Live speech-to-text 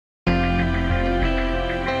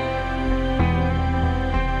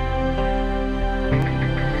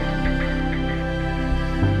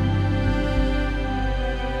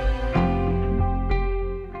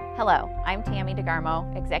Tammy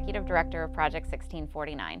DeGarmo, Executive Director of Project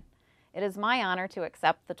 1649. It is my honor to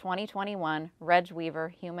accept the 2021 Reg Weaver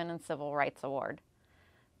Human and Civil Rights Award.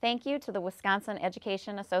 Thank you to the Wisconsin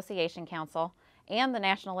Education Association Council and the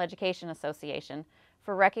National Education Association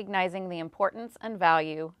for recognizing the importance and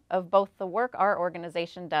value of both the work our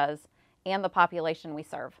organization does and the population we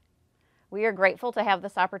serve. We are grateful to have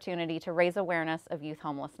this opportunity to raise awareness of youth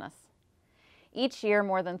homelessness. Each year,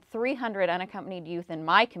 more than 300 unaccompanied youth in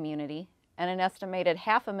my community and an estimated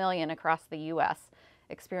 500,000 across the U.S.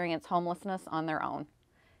 experience homelessness on their own.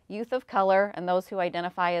 Youth of color and those who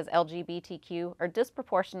identify as LGBTQ are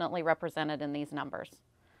disproportionately represented in these numbers.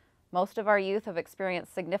 Most of our youth have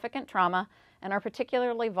experienced significant trauma and are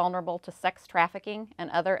particularly vulnerable to sex trafficking and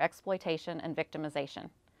other exploitation and victimization.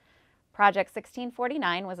 Project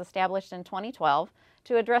 1649 was established in 2012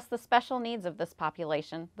 to address the special needs of this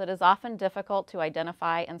population that is often difficult to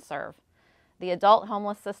identify and serve. The adult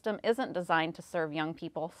homeless system isn't designed to serve young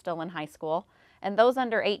people still in high school, and those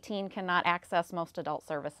under 18 cannot access most adult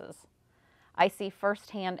services. I see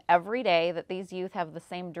firsthand every day that these youth have the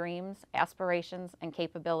same dreams, aspirations, and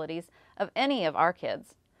capabilities of any of our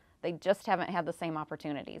kids. They just haven't had the same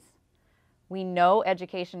opportunities. We know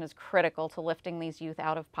education is critical to lifting these youth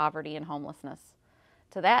out of poverty and homelessness.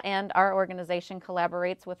 To that end, our organization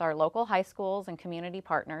collaborates with our local high schools and community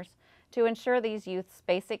partners to ensure these youth's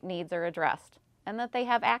basic needs are addressed and that they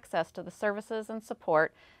have access to the services and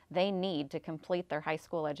support they need to complete their high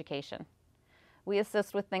school education. We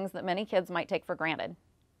assist with things that many kids might take for granted: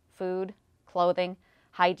 food, clothing,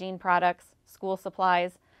 hygiene products, school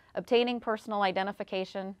supplies, obtaining personal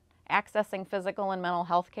identification, accessing physical and mental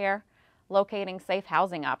health care, locating safe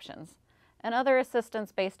housing options, and other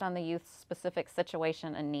assistance based on the youth's specific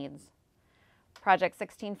situation and needs. Project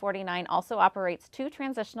 1649 also operates 2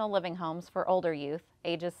 transitional living homes for older youth,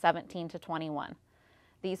 ages 17 to 21.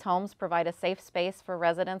 These homes provide a safe space for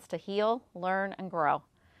residents to heal, learn, and grow.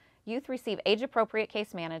 Youth receive age-appropriate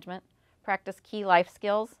case management, practice key life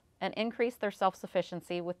skills, and increase their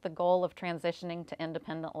self-sufficiency with the goal of transitioning to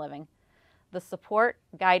independent living. The support,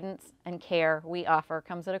 guidance, and care we offer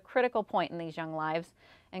comes at a critical point in these young lives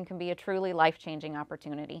and can be a truly life-changing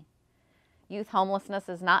opportunity. Youth homelessness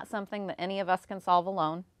is not something that any of us can solve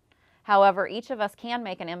alone. However, each of us can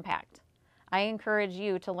make an impact. I encourage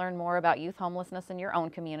you to learn more about youth homelessness in your own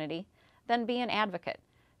community, then be an advocate.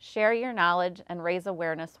 Share your knowledge and raise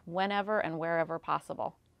awareness whenever and wherever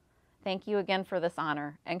possible. Thank you again for this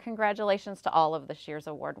honor, and congratulations to all of this year's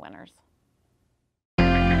award winners.